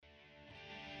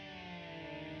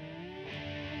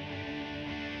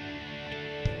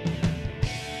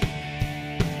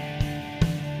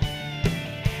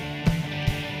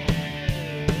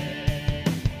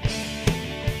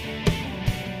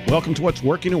Welcome to What's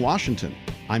Working in Washington.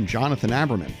 I'm Jonathan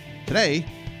Aberman. Today,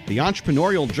 the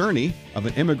entrepreneurial journey of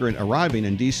an immigrant arriving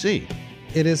in D.C.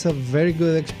 It is a very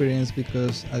good experience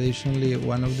because additionally,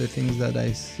 one of the things that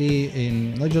I see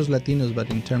in not just Latinos, but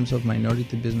in terms of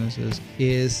minority businesses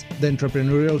is the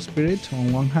entrepreneurial spirit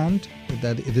on one hand,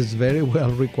 that it is very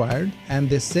well required. And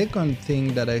the second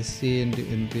thing that I see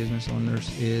in business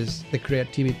owners is the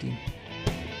creativity.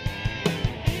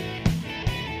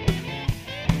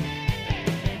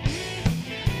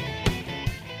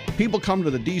 People come to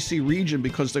the D.C. region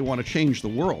because they want to change the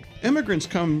world. Immigrants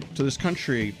come to this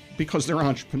country because they're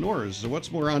entrepreneurs. So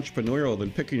what's more entrepreneurial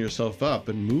than picking yourself up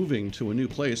and moving to a new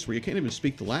place where you can't even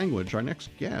speak the language? Our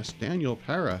next guest, Daniel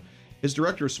Parra, is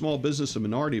Director of Small Business and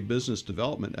Minority Business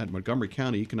Development at Montgomery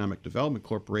County Economic Development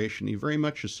Corporation. He very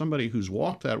much is somebody who's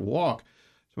walked that walk.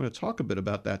 So I'm going to talk a bit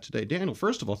about that today. Daniel,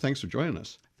 first of all, thanks for joining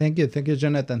us. Thank you,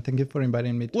 Jonathan. Thank you for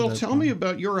inviting me to Well, tell me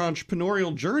about your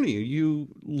entrepreneurial journey. You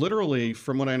literally,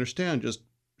 from what I understand, just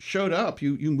showed up.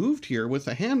 You moved here with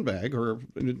a handbag or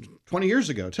 20 years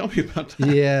ago. Tell me about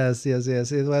that. Yes.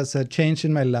 It was a change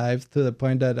in my life to the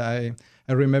point that I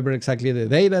remember exactly the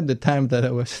date and the time that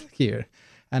I was here.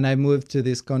 And I moved to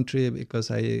this country because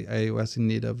I was in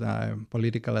need of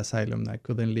political asylum. I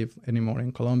couldn't live anymore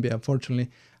in Colombia,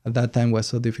 unfortunately. At that time was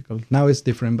so difficult. Now it's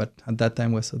different, but at that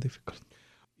time was so difficult.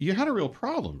 You had a real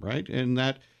problem, right? In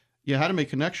that you had to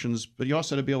make connections, but you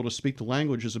also had to be able to speak the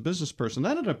language as a business person.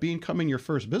 That ended up becoming your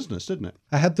first business, didn't it?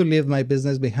 I had to leave my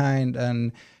business behind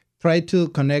and try to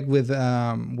connect with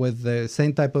the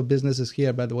same type of businesses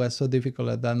here, but it was so difficult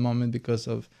at that moment because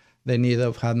of the need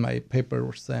of had my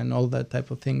papers and all that type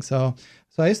of thing. So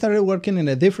I started working in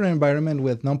a different environment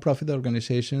with nonprofit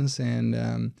organizations,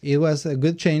 and it was a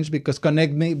good change because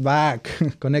connected me back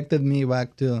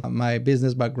to my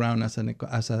business background as an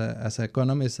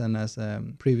economist and as a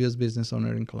previous business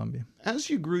owner in Colombia.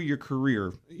 As you grew your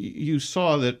career, you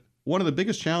saw that one of the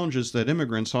biggest challenges that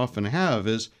immigrants often have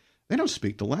is they don't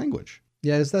speak the language.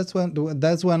 Yes, that's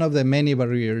one of the many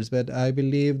barriers. But I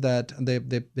believe that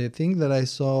the thing that I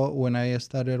saw when I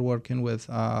started working with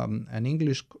an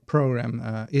English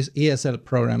program, is ESL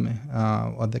program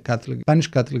at the Spanish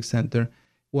Catholic Center,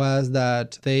 was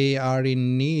that they are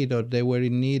in need, or they were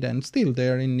in need, and still they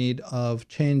are in need of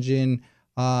changing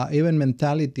even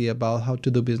mentality about how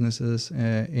to do businesses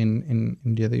in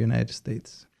the United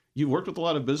States. You worked with a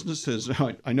lot of businesses.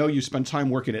 I know you spent time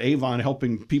working at Avon,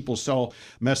 helping people sell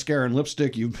mascara and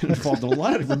lipstick. You've been involved in a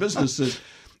lot of different businesses.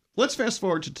 Let's fast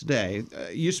forward to today.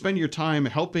 You spend your time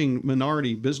helping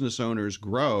minority business owners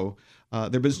grow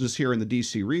their business here in the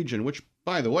D.C. region, which,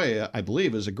 by the way, I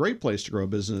believe is a great place to grow a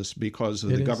business because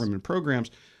of the government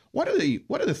programs. What are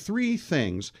the three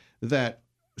things that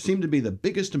seem to be the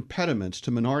biggest impediments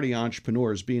to minority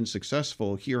entrepreneurs being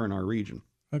successful here in our region?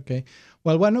 Okay.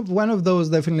 Well, one of those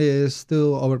definitely is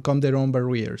to overcome their own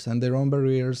barriers, and their own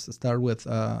barriers start with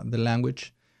the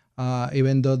language,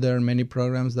 even though there are many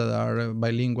programs that are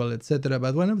bilingual, etc.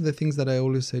 But one of the things that I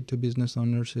always say to business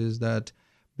owners is that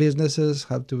businesses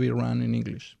have to be run in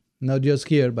English, not just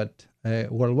here, but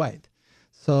worldwide.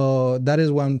 So that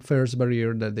is one first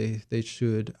barrier that they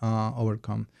should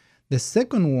overcome. The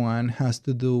second one has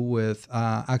to do with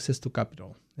access to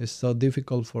capital. It's so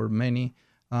difficult for many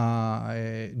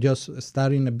just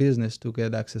starting a business to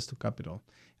get access to capital.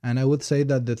 And I would say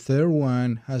that the third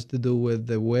one has to do with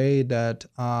the way that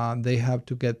they have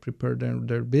to get prepared in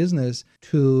their business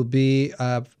to be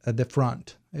at the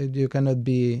front. You cannot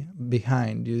be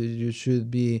behind. You should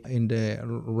be in the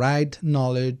right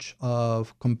knowledge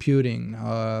of computing,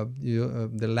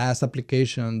 the last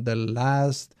application, the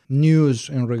last news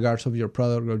in regards of your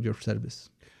product or your service.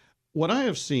 What I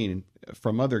have seen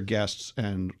from other guests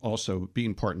and also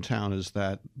being part in town is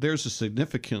that there's a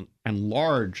significant and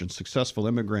large and successful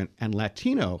immigrant and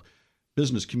Latino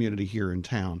business community here in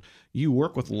town. You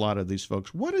work with a lot of these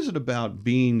folks. What is it about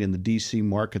being in the D.C.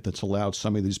 market that's allowed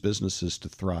some of these businesses to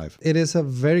thrive? It is a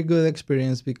very good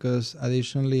experience because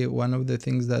additionally, one of the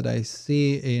things that I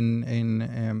see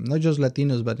in not just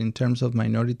Latinos, but in terms of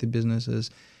minority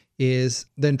businesses is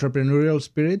the entrepreneurial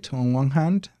spirit on one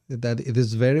hand, that it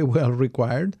is very well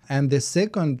required. And the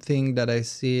second thing that I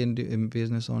see in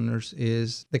business owners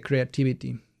is the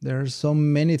creativity. There are so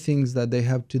many things that they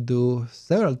have to do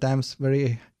several times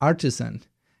very artisan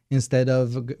instead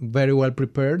of very well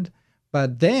prepared.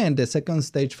 But then the second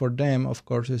stage for them, of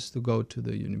course, is to go to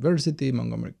the university,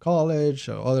 Montgomery College,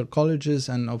 or other colleges,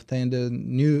 and obtain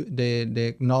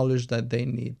the knowledge that they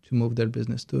need to move their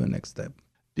business to the next step.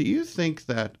 Do you think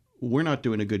that we're not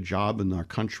doing a good job in our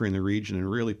country and the region, and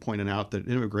really pointing out that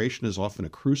immigration is often a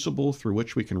crucible through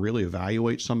which we can really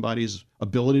evaluate somebody's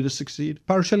ability to succeed?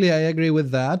 Partially, I agree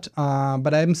with that,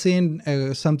 but I'm seeing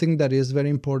something that is very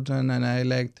important, and I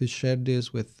like to share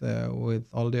this with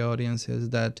all the audiences,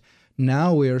 that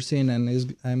now we are seeing,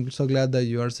 and I'm so glad that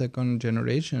you are second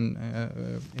generation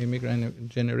immigrant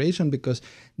generation, because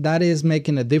that is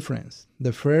making a difference.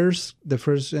 The first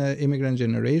immigrant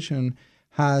generation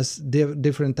has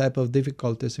different type of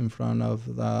difficulties in front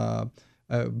of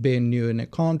being new in a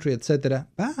country, etc.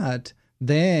 But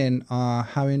then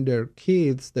having their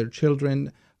kids, their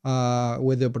children,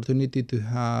 with the opportunity to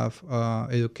have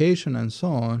education and so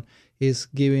on, is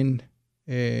giving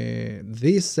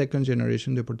this second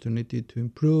generation the opportunity to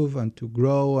improve and to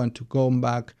grow and to go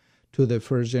back to the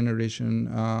first generation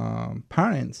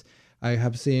parents. I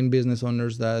have seen business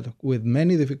owners that with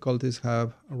many difficulties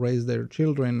have raised their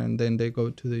children, and then they go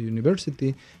to the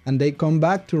university and they come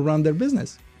back to run their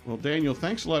business. Well, Daniel,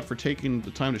 thanks a lot for taking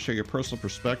the time to share your personal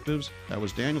perspectives. That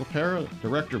was Daniel Pera,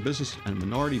 Director of Business and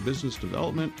Minority Business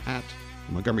Development at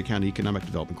the Montgomery County Economic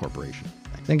Development Corporation.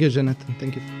 Thanks. Thank you, Jonathan.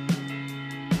 Thank you.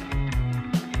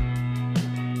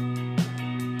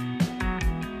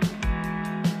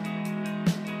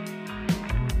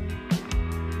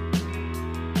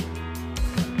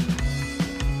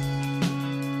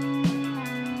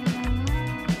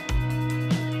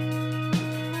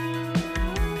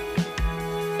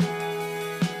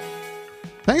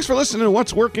 Thanks for listening to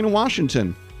What's Working in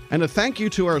Washington, and a thank you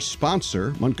to our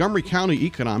sponsor, Montgomery County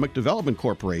Economic Development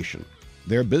Corporation.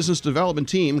 Their business development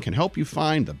team can help you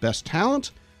find the best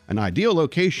talent, an ideal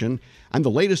location, and the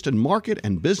latest in market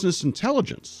and business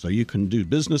intelligence so you can do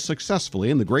business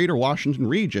successfully in the greater Washington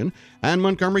region and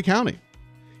Montgomery County.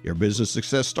 Your business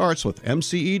success starts with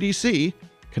MCEDC.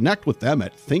 Connect with them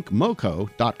at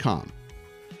thinkmoco.com.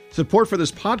 Support for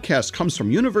this podcast comes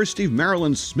from University of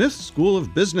Maryland Smith School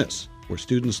of Business, where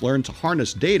students learn to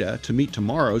harness data to meet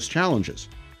tomorrow's challenges.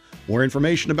 More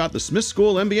information about the Smith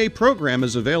School MBA program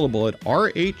is available at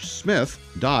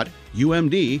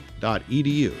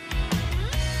rhsmith.umd.edu.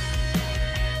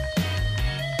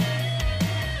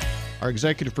 Our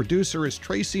executive producer is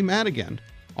Tracy Madigan.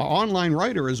 Our online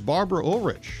writer is Barbara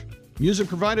Ulrich. Music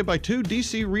provided by 2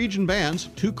 DC region bands,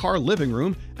 2 Car Living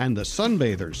Room, and the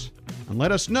Sunbathers. And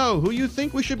let us know who you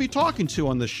think we should be talking to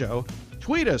on the show.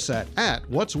 Tweet us at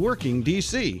What's Working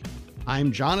DC.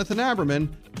 I'm Jonathan Aberman.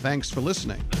 Thanks for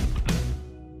listening.